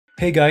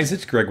Hey guys,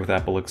 it's Greg with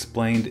Apple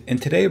Explained,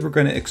 and today we're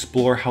going to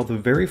explore how the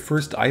very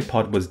first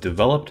iPod was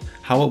developed,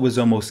 how it was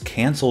almost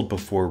cancelled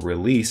before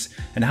release,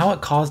 and how it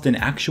caused an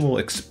actual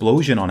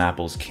explosion on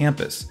Apple's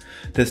campus.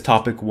 This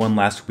topic won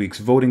last week's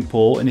voting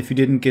poll, and if you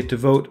didn't get to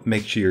vote,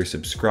 make sure you're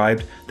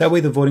subscribed. That way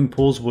the voting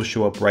polls will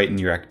show up right in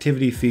your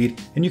activity feed,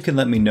 and you can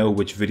let me know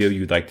which video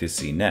you'd like to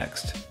see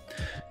next.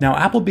 Now,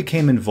 Apple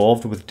became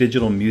involved with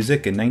digital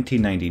music in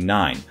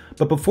 1999,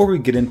 but before we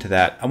get into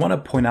that, I want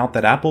to point out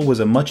that Apple was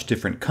a much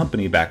different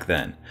company back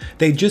then.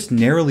 They just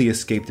narrowly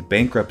escaped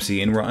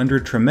bankruptcy and were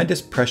under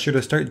tremendous pressure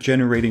to start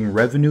generating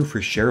revenue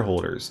for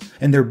shareholders,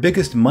 and their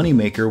biggest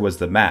moneymaker was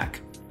the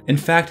Mac. In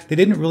fact, they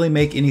didn't really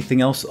make anything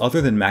else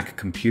other than Mac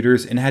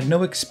computers and had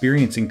no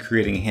experience in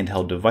creating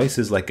handheld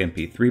devices like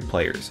MP3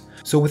 players.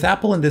 So with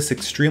Apple in this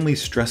extremely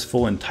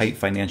stressful and tight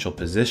financial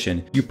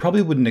position, you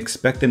probably wouldn't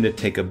expect them to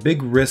take a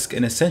big risk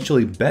and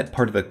essentially bet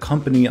part of the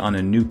company on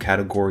a new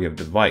category of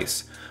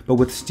device. But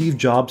with Steve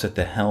Jobs at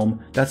the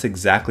helm, that's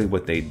exactly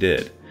what they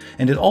did.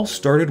 And it all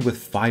started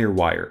with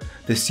FireWire,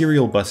 the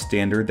serial bus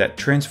standard that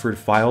transferred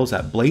files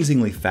at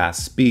blazingly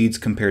fast speeds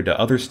compared to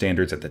other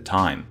standards at the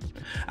time.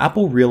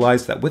 Apple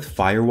realized that with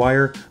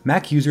FireWire,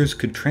 Mac users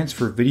could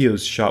transfer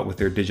videos shot with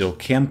their digital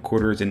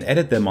camcorders and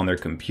edit them on their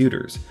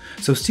computers.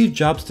 So Steve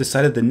Jobs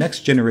decided the next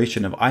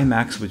generation of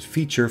iMacs would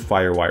feature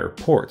FireWire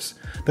ports.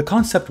 The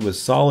concept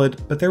was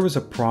solid, but there was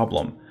a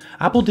problem.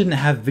 Apple didn't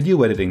have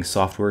video editing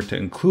software to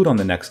include on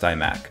the next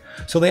iMac,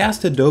 so they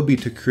asked Adobe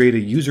to create a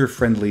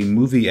user-friendly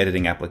movie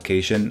editing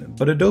application,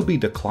 but Adobe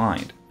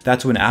declined.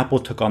 That's when Apple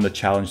took on the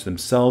challenge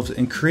themselves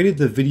and created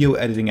the video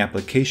editing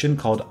application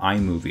called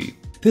iMovie.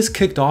 This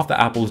kicked off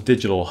Apple's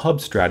digital hub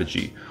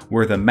strategy,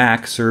 where the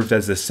Mac served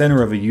as the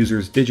center of a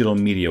user's digital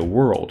media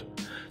world.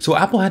 So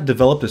Apple had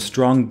developed a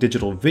strong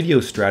digital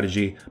video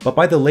strategy, but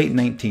by the late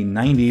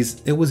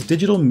 1990s, it was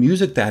digital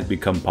music that had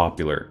become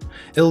popular.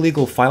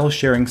 Illegal file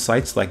sharing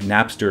sites like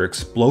Napster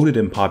exploded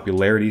in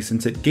popularity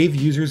since it gave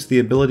users the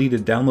ability to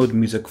download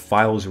music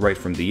files right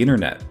from the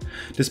internet.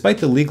 Despite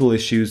the legal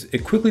issues,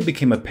 it quickly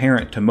became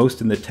apparent to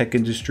most in the tech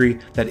industry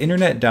that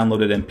internet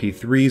downloaded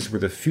MP3s were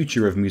the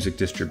future of music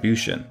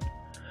distribution.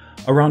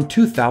 Around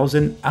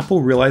 2000,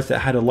 Apple realized it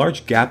had a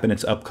large gap in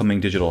its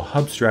upcoming digital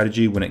hub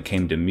strategy when it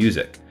came to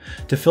music.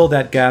 To fill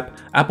that gap,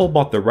 Apple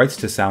bought the rights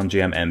to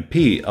SoundJam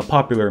MP, a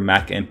popular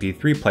Mac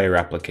MP3 player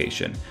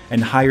application,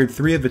 and hired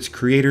 3 of its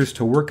creators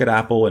to work at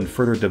Apple and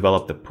further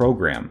develop the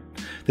program.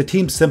 The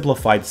team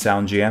simplified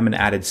SoundJam and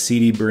added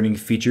CD burning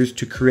features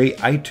to create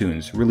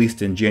iTunes,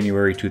 released in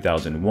January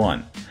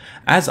 2001.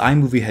 As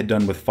iMovie had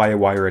done with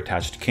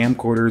FireWire-attached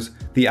camcorders,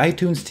 the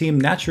iTunes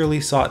team naturally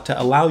sought to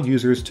allow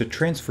users to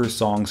transfer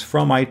songs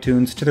from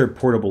iTunes to their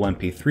portable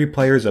MP3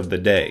 players of the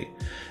day.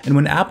 And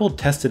when Apple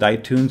tested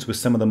iTunes with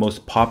some of the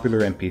most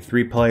popular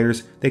MP3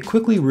 players, they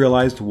quickly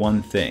realized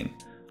one thing: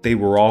 they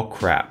were all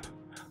crap.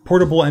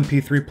 Portable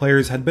MP3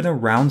 players had been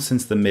around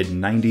since the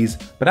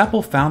mid-90s, but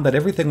Apple found that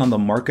everything on the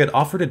market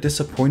offered a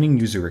disappointing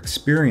user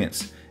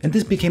experience, and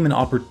this became an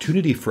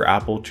opportunity for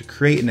Apple to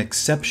create an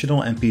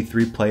exceptional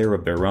MP3 player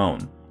of their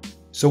own.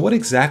 So what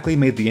exactly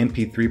made the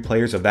MP3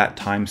 players of that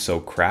time so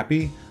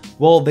crappy?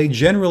 Well, they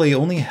generally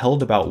only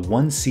held about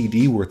 1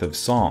 CD worth of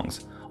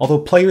songs, although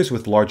players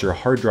with larger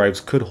hard drives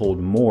could hold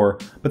more,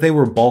 but they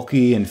were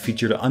bulky and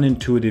featured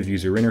unintuitive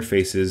user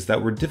interfaces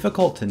that were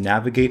difficult to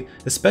navigate,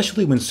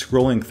 especially when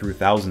scrolling through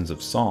thousands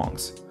of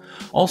songs.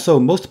 Also,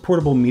 most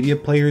portable media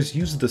players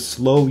use the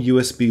slow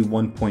USB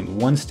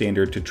 1.1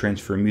 standard to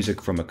transfer music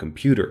from a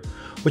computer,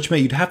 which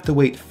meant you'd have to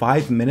wait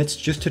 5 minutes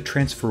just to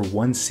transfer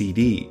 1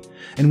 CD.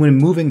 And when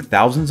moving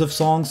thousands of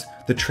songs,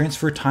 the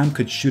transfer time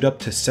could shoot up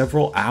to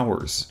several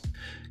hours.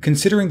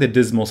 Considering the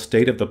dismal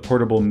state of the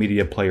portable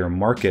media player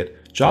market,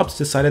 Jobs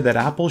decided that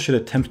Apple should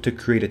attempt to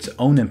create its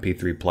own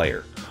MP3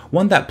 player,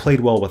 one that played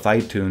well with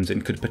iTunes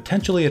and could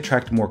potentially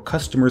attract more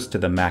customers to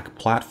the Mac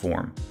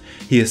platform.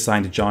 He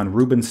assigned John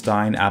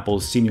Rubinstein,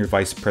 Apple's Senior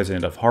Vice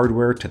President of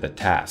Hardware, to the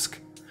task.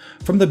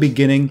 From the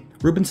beginning,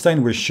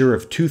 Rubinstein was sure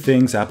of 2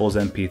 things Apple's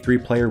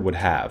MP3 player would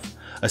have: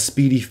 a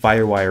speedy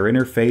FireWire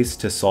interface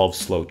to solve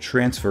slow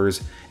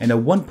transfers, and a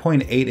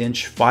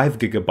 1.8-inch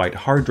 5GB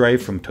hard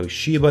drive from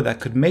Toshiba that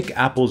could make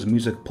Apple's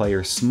music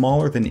player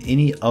smaller than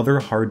any other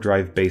hard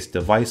drive-based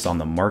device on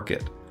the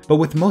market. But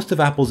with most of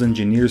Apple's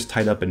engineers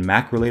tied up in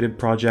Mac-related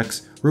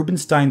projects,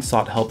 Rubinstein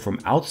sought help from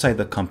outside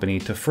the company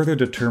to further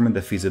determine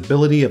the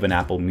feasibility of an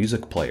Apple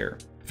Music player.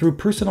 Through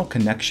personal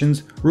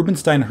connections,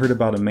 Rubinstein heard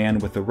about a man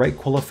with the right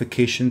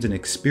qualifications and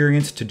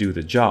experience to do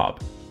the job: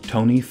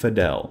 Tony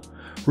Fadell.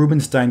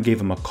 Rubinstein gave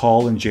him a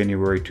call in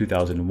January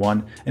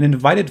 2001 and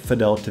invited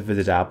Fadell to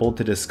visit Apple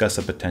to discuss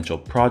a potential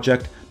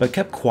project, but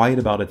kept quiet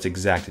about its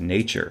exact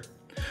nature.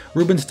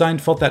 Rubinstein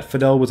felt that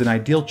Fadell was an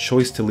ideal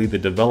choice to lead the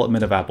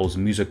development of Apple's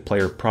music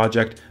player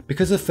project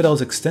because of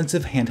Fadell's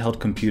extensive handheld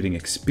computing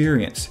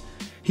experience.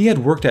 He had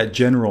worked at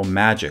General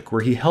Magic,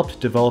 where he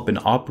helped develop an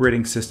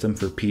operating system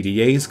for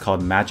PDAs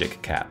called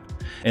Magic Cap,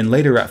 and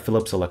later at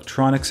Philips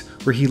Electronics,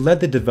 where he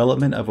led the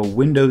development of a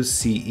Windows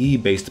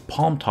CE-based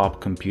palm-top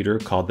computer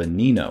called the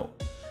Nino.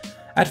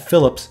 At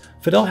Philips,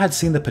 Fidel had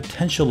seen the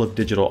potential of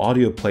digital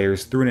audio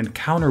players through an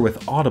encounter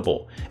with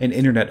Audible, an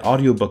internet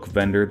audiobook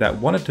vendor that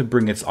wanted to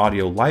bring its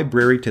audio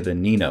library to the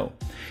Nino.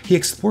 He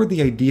explored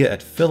the idea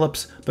at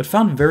Philips, but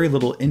found very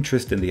little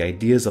interest in the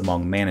ideas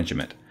among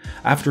management.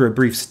 After a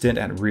brief stint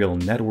at Real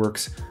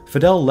Networks,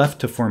 Fidel left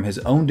to form his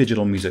own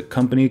digital music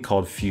company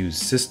called Fuse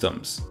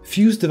Systems.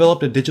 Fuse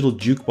developed a digital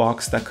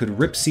jukebox that could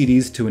rip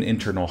CDs to an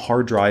internal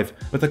hard drive,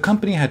 but the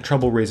company had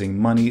trouble raising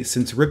money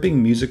since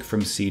ripping music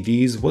from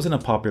CDs wasn't a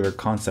popular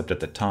concept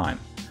at the time.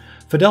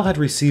 Fidel had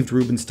received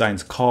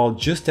Rubinstein's call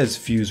just as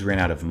Fuse ran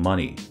out of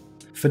money.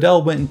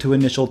 Fidel went into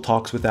initial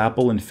talks with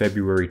Apple in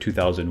February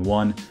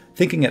 2001,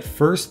 thinking at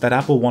first that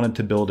Apple wanted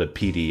to build a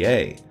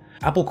PDA.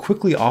 Apple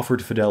quickly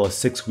offered Fidel a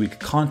 6-week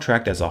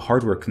contract as a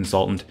hardware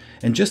consultant,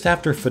 and just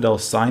after Fidel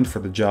signed for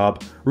the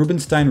job,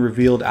 Rubinstein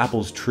revealed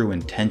Apple's true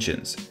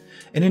intentions.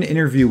 In an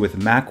interview with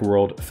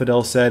Macworld,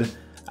 Fidel said,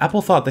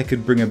 "Apple thought they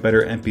could bring a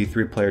better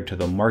MP3 player to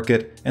the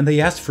market, and they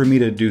asked for me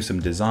to do some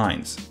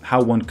designs,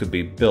 how one could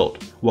be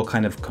built, what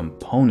kind of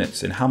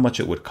components, and how much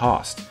it would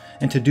cost,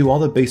 and to do all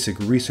the basic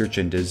research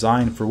and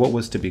design for what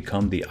was to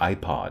become the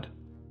iPod."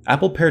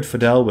 Apple paired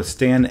Fidel with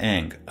Stan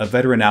Eng, a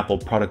veteran Apple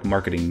product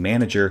marketing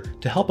manager,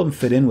 to help him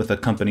fit in with the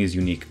company's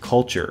unique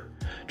culture.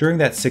 During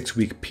that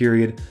 6-week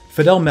period,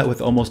 Fidel met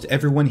with almost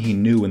everyone he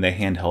knew in the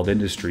handheld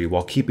industry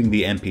while keeping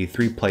the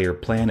MP3 player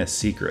plan a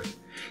secret.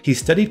 He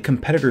studied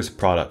competitors'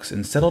 products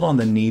and settled on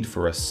the need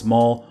for a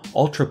small,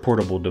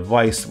 ultra-portable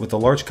device with a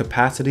large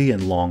capacity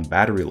and long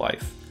battery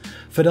life.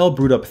 Fidel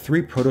brewed up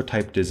 3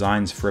 prototype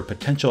designs for a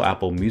potential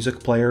Apple Music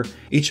player,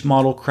 each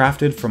model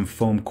crafted from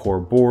foam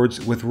core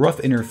boards with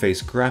rough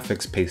interface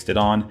graphics pasted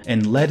on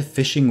and lead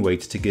fishing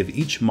weights to give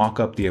each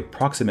mock-up the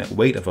approximate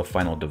weight of a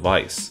final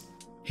device.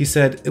 He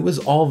said, "It was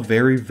all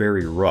very,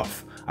 very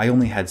rough. I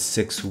only had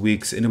 6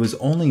 weeks and it was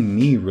only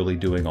me really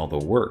doing all the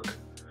work."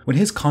 When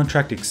his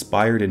contract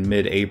expired in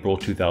mid-April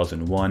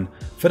 2001,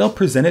 Fidel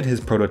presented his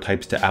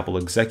prototypes to Apple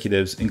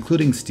executives,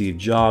 including Steve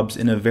Jobs,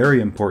 in a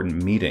very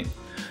important meeting.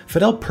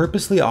 Fidel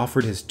purposely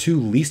offered his 2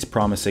 least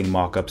promising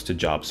mock-ups to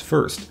Jobs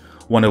first,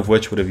 one of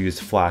which would have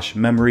used flash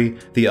memory,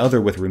 the other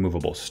with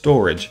removable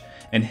storage,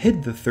 and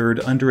hid the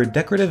third under a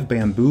decorative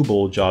bamboo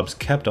bowl Jobs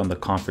kept on the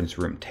conference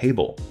room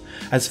table.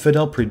 As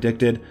Fidel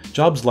predicted,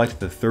 Jobs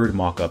liked the third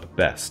mock-up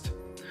best.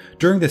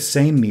 During the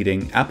same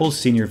meeting, Apple's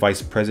Senior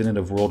Vice President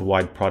of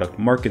Worldwide Product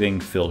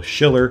Marketing, Phil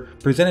Schiller,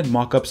 presented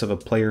mock-ups of a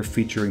player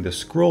featuring the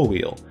scroll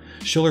wheel.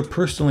 Schiller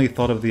personally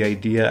thought of the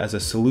idea as a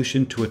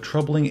solution to a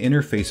troubling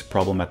interface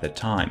problem at the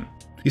time.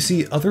 You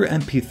see, other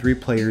MP3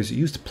 players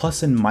used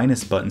plus and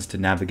minus buttons to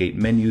navigate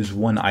menus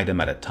one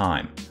item at a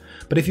time.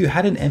 But if you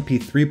had an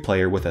MP3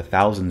 player with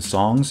 1,000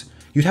 songs,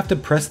 you'd have to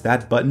press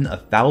that button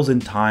 1,000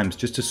 times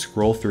just to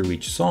scroll through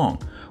each song,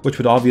 which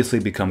would obviously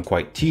become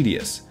quite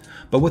tedious.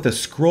 But with a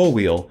scroll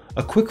wheel,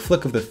 a quick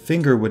flick of the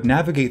finger would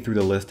navigate through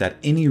the list at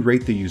any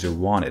rate the user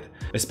wanted,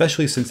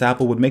 especially since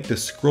Apple would make the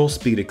scroll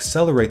speed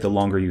accelerate the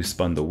longer you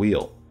spun the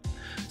wheel.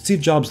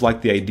 Steve Jobs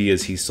liked the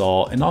ideas he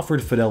saw and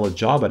offered Fidel a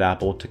job at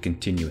Apple to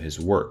continue his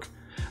work.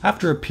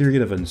 After a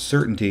period of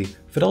uncertainty,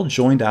 Fidel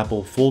joined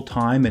Apple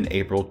full-time in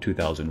April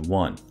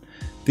 2001.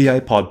 The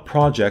iPod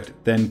project,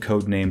 then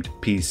codenamed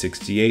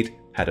P68,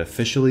 had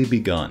officially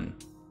begun.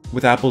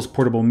 With Apple's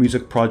portable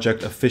music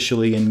project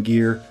officially in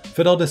gear,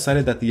 Fidel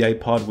decided that the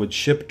iPod would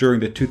ship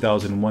during the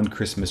 2001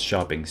 Christmas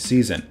shopping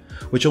season,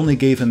 which only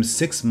gave him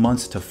 6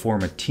 months to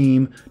form a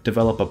team,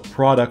 develop a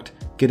product,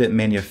 get it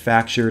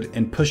manufactured,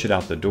 and push it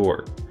out the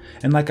door.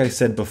 And like I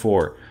said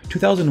before,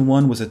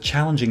 2001 was a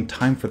challenging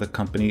time for the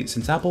company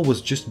since Apple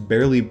was just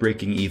barely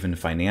breaking even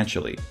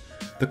financially.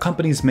 The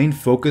company's main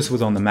focus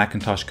was on the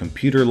Macintosh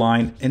computer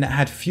line, and it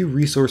had few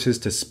resources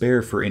to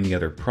spare for any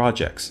other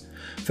projects.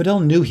 Fidel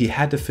knew he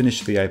had to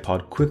finish the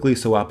iPod quickly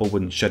so Apple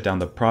wouldn't shut down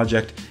the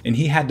project, and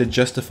he had to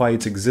justify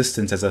its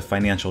existence as a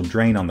financial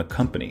drain on the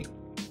company.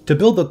 To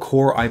build the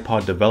core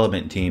iPod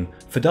development team,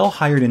 Fidel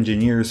hired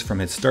engineers from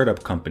his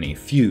startup company,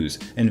 Fuse,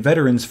 and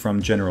veterans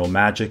from General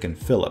Magic and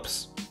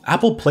Philips.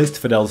 Apple placed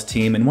Fidel's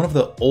team in one of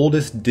the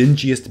oldest,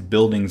 dingiest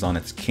buildings on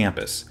its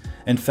campus.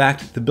 In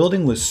fact, the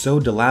building was so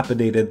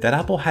dilapidated that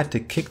Apple had to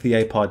kick the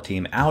iPod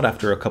team out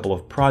after a couple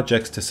of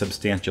projects to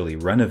substantially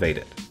renovate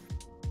it.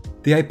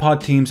 The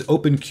iPod team's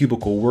open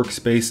cubicle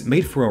workspace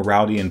made for a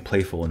rowdy and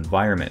playful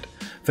environment.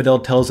 Fidel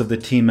tells of the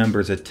team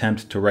members'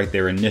 attempt to write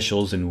their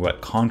initials in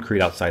wet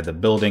concrete outside the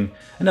building,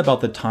 and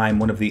about the time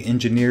one of the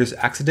engineers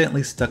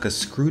accidentally stuck a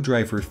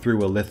screwdriver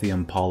through a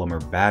lithium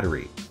polymer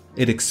battery.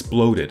 It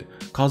exploded,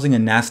 causing a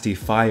nasty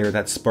fire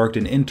that sparked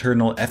an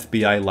internal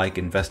FBI-like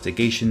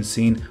investigation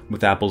scene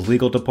with Apple's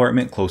legal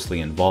department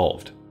closely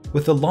involved.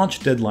 With the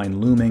launch deadline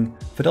looming,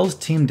 Fidel's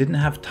team didn't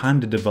have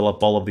time to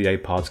develop all of the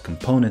iPod's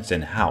components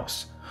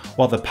in-house.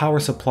 While the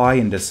power supply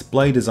and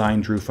display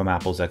design drew from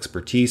Apple's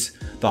expertise,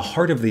 the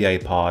heart of the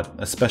iPod,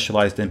 a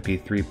specialized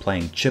MP3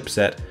 playing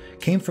chipset,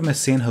 came from a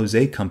San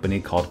Jose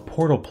company called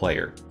Portal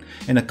Player,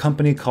 and a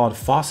company called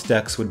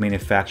Fostex would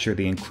manufacture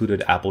the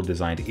included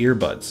Apple-designed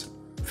earbuds.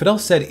 Fidel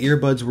said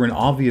earbuds were an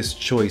obvious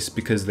choice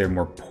because they're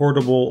more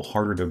portable,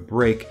 harder to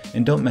break,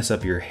 and don't mess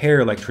up your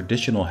hair like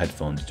traditional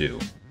headphones do.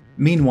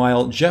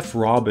 Meanwhile, Jeff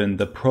Robin,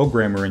 the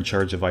programmer in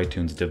charge of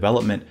iTunes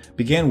development,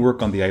 began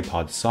work on the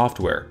iPod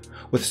software.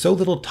 With so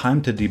little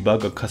time to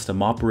debug a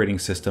custom operating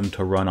system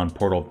to run on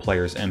Portal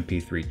Player's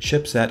MP3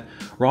 chipset,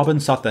 Robin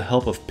sought the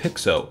help of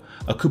Pixo,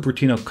 a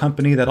Cupertino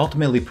company that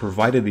ultimately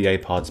provided the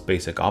iPod's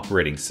basic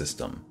operating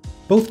system.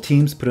 Both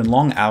teams put in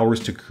long hours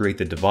to create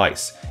the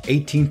device,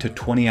 18 to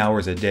 20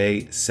 hours a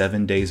day,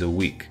 7 days a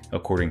week,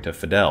 according to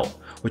Fidel,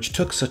 which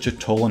took such a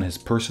toll on his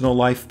personal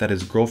life that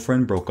his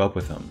girlfriend broke up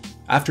with him.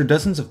 After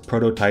dozens of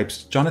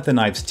prototypes, Jonathan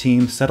Ives'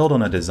 team settled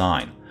on a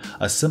design,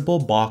 a simple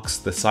box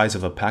the size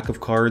of a pack of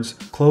cards,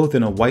 clothed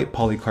in a white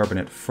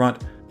polycarbonate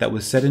front that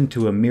was set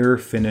into a mirror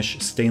finish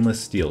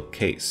stainless steel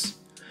case.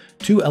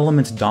 Two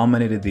elements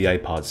dominated the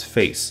iPod's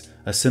face,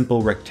 a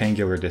simple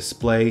rectangular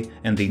display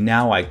and the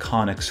now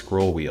iconic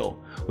scroll wheel,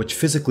 which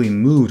physically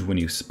moved when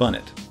you spun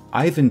it.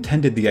 Ive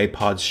intended the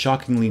iPod's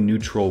shockingly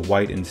neutral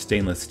white and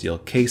stainless steel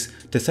case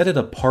to set it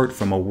apart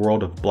from a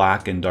world of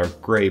black and dark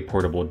gray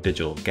portable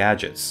digital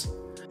gadgets.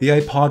 The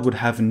iPod would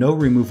have no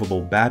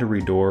removable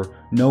battery door,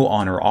 no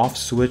on or off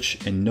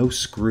switch, and no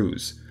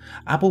screws.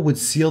 Apple would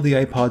seal the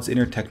iPod's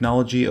inner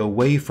technology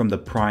away from the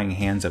prying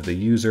hands of the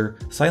user,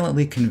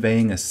 silently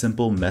conveying a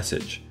simple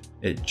message: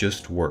 it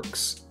just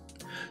works.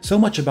 So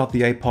much about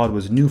the iPod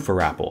was new for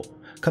Apple.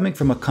 Coming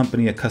from a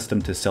company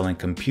accustomed to selling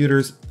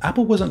computers,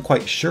 Apple wasn't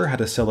quite sure how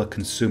to sell a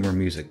consumer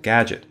music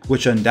gadget,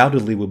 which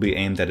undoubtedly would be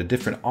aimed at a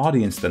different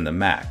audience than the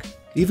Mac.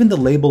 Even the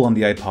label on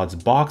the iPod's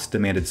box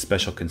demanded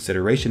special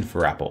consideration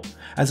for Apple.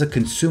 As a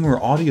consumer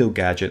audio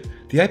gadget,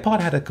 the iPod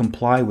had to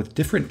comply with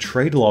different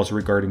trade laws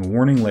regarding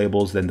warning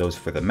labels than those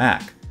for the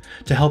Mac.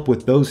 To help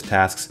with those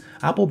tasks,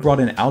 Apple brought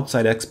in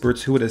outside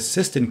experts who would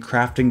assist in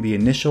crafting the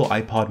initial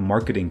iPod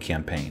marketing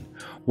campaign.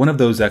 One of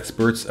those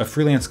experts, a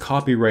freelance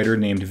copywriter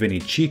named Vinny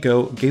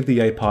Chico, gave the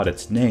iPod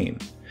its name.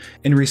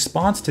 In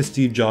response to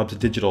Steve Jobs'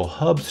 digital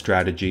hub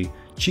strategy,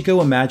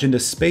 Chico imagined a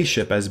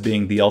spaceship as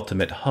being the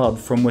ultimate hub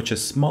from which a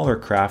smaller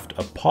craft,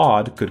 a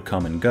pod, could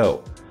come and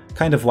go,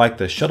 kind of like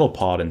the shuttle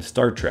pod in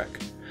Star Trek.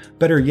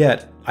 Better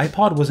yet,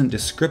 iPod wasn't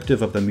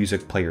descriptive of the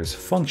music player's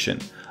function,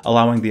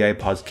 allowing the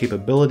iPod's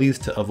capabilities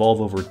to evolve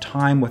over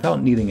time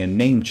without needing a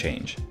name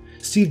change.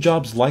 Steve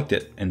Jobs liked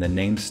it, and the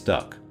name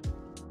stuck.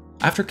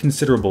 After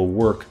considerable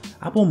work,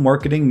 Apple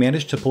marketing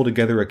managed to pull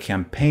together a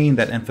campaign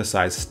that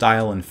emphasized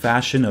style and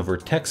fashion over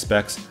tech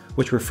specs,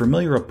 which were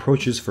familiar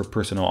approaches for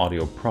personal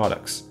audio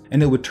products,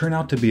 and it would turn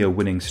out to be a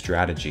winning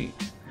strategy.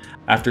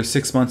 After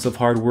 6 months of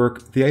hard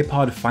work, the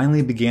iPod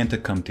finally began to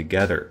come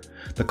together.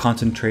 The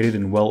concentrated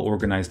and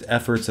well-organized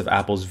efforts of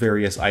Apple's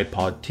various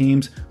iPod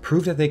teams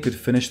proved that they could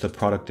finish the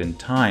product in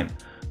time,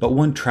 but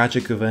one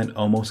tragic event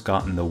almost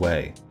got in the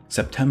way.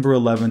 September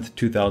 11,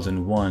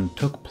 2001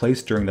 took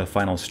place during the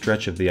final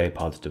stretch of the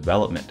iPod's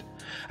development.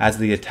 As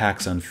the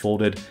attacks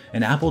unfolded,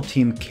 an Apple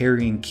team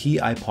carrying key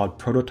iPod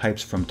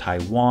prototypes from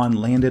Taiwan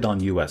landed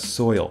on US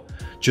soil,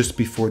 just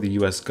before the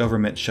US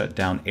government shut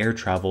down air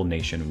travel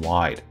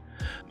nationwide.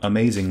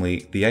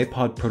 Amazingly, the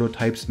iPod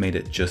prototypes made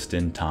it just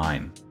in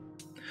time.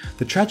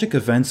 The tragic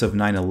events of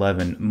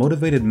 9/11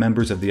 motivated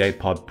members of the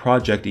iPod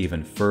project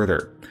even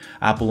further.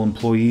 Apple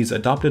employees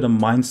adopted a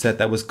mindset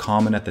that was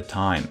common at the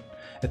time.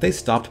 If they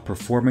stopped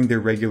performing their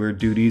regular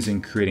duties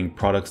and creating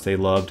products they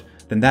loved,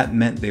 then that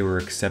meant they were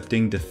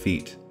accepting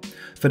defeat.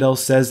 Fidel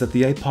says that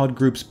the iPod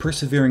group's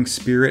persevering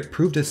spirit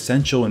proved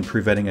essential in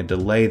preventing a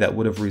delay that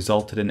would have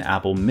resulted in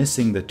Apple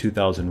missing the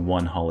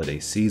 2001 holiday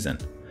season.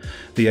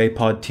 The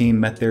iPod team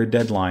met their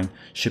deadline,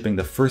 shipping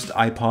the first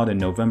iPod in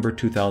November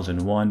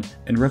 2001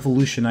 and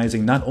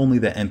revolutionizing not only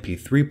the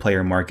MP3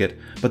 player market,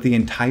 but the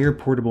entire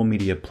portable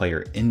media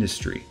player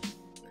industry.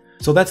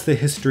 So that's the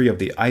history of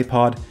the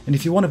iPod, and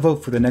if you want to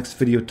vote for the next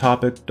video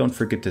topic, don't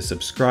forget to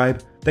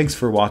subscribe. Thanks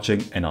for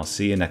watching, and I'll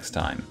see you next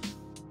time.